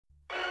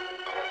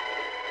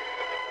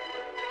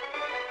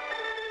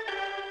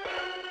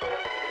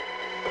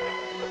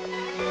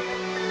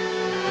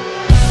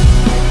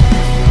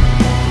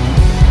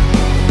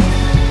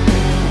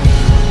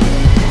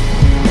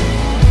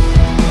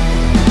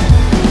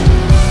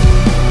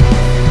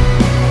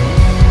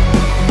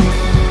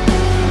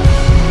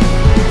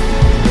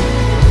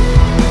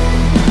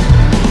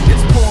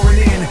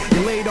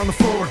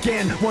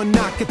one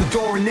knock at the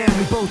door and then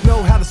we both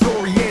know how the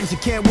story ends. You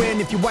can't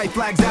win if your white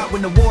flag's out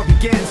when the war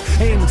begins.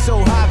 Aiming so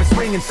high but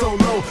swinging so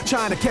low,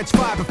 trying to catch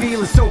fire but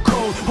feeling so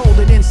cold. Hold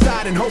it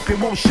inside and hope it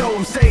won't show.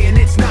 I'm saying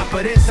it's not,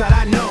 but inside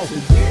I know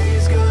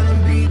today's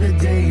gonna be the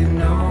day you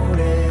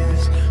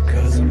notice,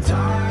 'cause I'm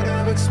tired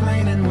of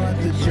explaining what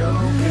the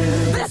joke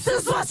is. This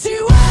is what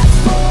you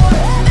asked for,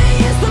 heavy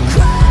is the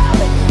crowd.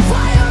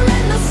 Fire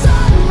in the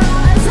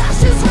sunrise,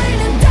 ashes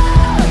raining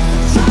down.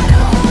 Try to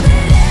hold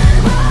it in,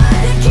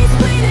 but it keeps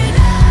bleeding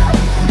out.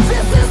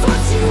 This is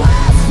what you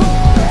asked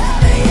for,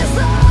 heavy is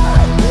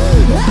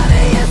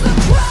the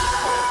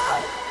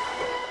crowd.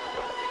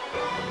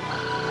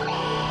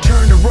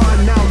 Turn to run,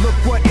 now look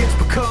what it's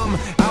become.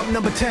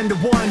 Outnumbered 10 to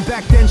 1,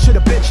 back then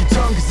should've bit your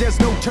tongue, 'cause there's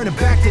no turning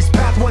back. This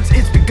path once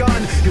it's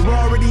begun, you're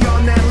already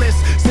on that list.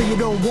 Say you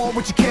don't want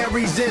what you can't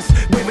resist,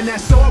 waving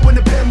that sword when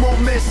the pen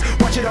won't miss.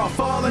 Watch it all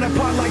falling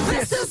apart like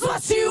this. This is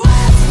what you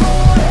asked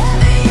for,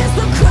 heavy is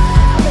the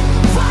crowd.